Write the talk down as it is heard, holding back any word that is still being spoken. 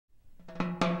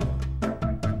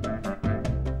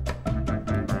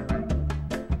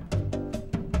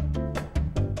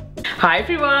Hi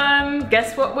everyone!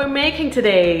 Guess what we're making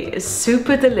today? A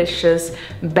super delicious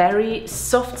berry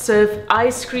soft serve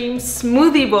ice cream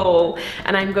smoothie bowl,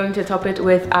 and I'm going to top it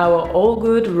with our all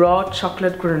good raw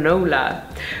chocolate granola.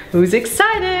 Who's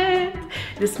excited?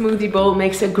 The smoothie bowl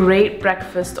makes a great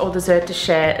breakfast or dessert to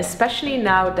share, especially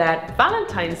now that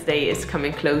Valentine's Day is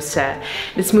coming closer.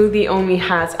 The smoothie only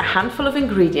has a handful of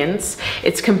ingredients,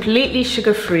 it's completely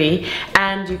sugar-free,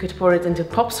 and you could pour it into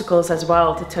popsicles as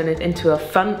well to turn it into a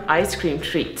fun ice cream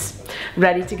treat.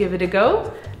 Ready to give it a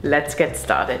go? Let's get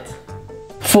started.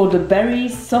 For the berry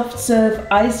soft serve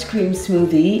ice cream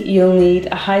smoothie, you'll need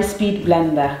a high-speed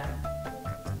blender.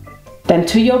 Then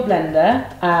to your blender,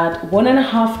 add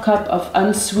 1.5 cup of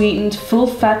unsweetened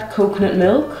full-fat coconut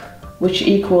milk, which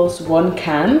equals 1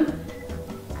 can.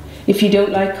 If you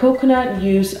don't like coconut,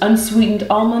 use unsweetened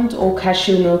almond or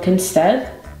cashew milk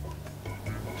instead.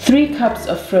 3 cups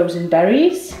of frozen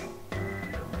berries.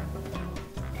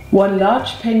 1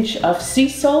 large pinch of sea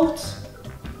salt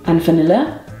and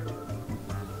vanilla.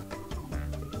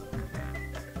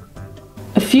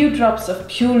 A few drops of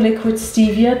pure liquid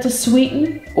stevia to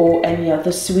sweeten, or any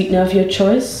other sweetener of your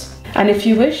choice. And if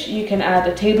you wish, you can add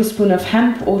a tablespoon of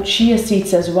hemp or chia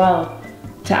seeds as well,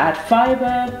 to add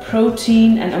fiber,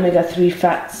 protein and omega-3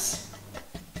 fats.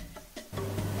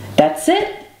 That's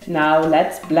it! Now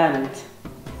let's blend.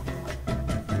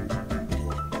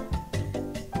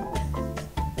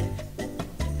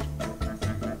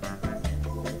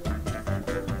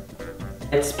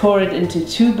 Let's pour it into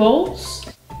 2 bowls.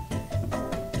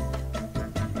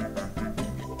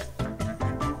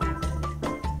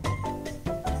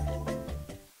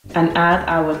 And add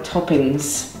our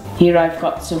toppings. Here I've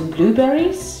got some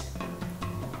blueberries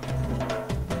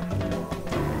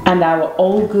and our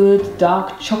all good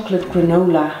dark chocolate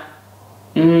granola.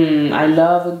 I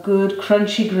love a good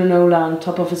crunchy granola on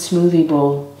top of a smoothie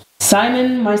bowl.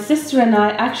 Simon, my sister and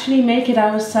I actually make it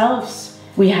ourselves.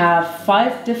 We have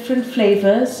 5 different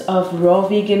flavors of raw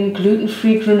vegan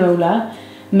gluten-free granola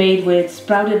made with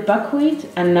sprouted buckwheat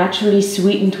and naturally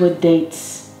sweetened with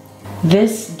dates.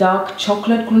 This dark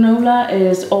chocolate granola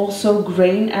is also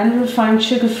grain and refined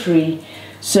sugar-free,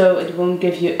 so it won't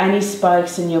give you any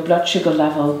spikes in your blood sugar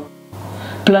level.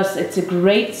 Plus, it's a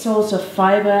great source of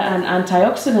fiber and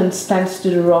antioxidants thanks to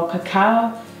the raw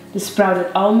cacao, the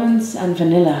sprouted almonds and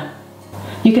vanilla.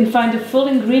 You can find a full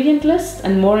ingredient list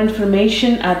and more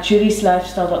information at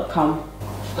julieslifestyle.com.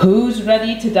 Who's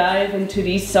ready to dive into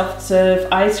these soft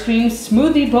serve ice cream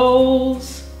smoothie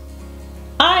bowls?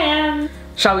 I am!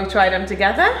 Shall we try them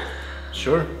together?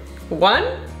 Sure. 1,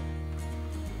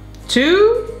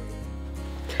 2,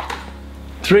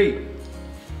 3.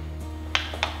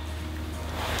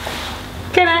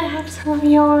 Can I have some of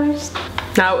yours?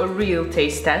 Now a real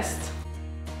taste test.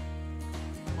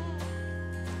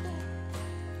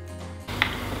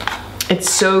 It's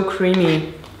so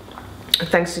creamy,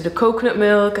 thanks to the coconut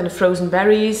milk and the frozen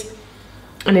berries.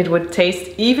 And it would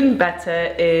taste even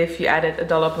better if you added a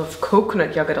dollop of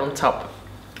coconut yogurt on top.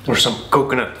 Or some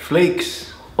coconut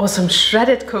flakes. Or some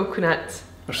shredded coconut.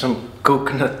 Or some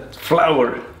coconut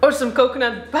flour. Or some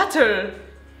coconut butter.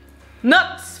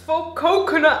 Nuts for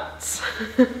coconuts.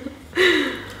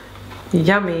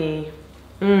 Yummy.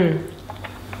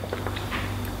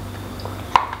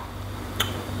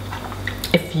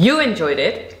 If you enjoyed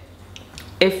it,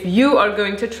 if you are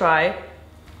going to try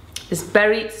this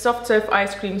berry soft serve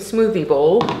ice cream smoothie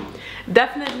bowl,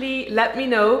 definitely let me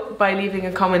know by leaving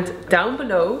a comment down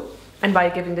below and by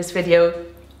giving this video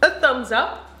a thumbs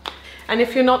up. And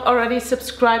if you're not already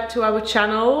subscribed to our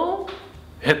channel,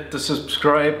 hit the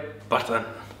subscribe button.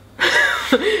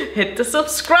 Hit the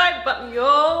subscribe button,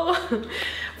 y'all!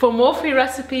 For more free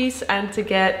recipes and to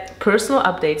get personal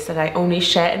updates that I only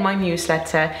share in my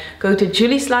newsletter, go to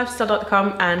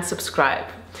julieslifestyle.com and subscribe.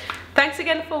 Thanks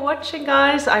again for watching,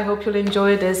 guys. I hope you'll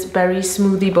enjoy this berry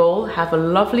smoothie bowl. Have a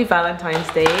lovely Valentine's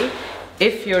Day.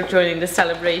 If you're joining the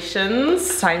celebrations,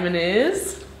 Simon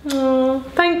is. Oh,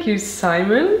 thank you,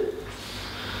 Simon.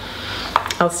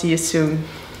 I'll see you soon.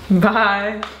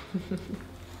 Bye.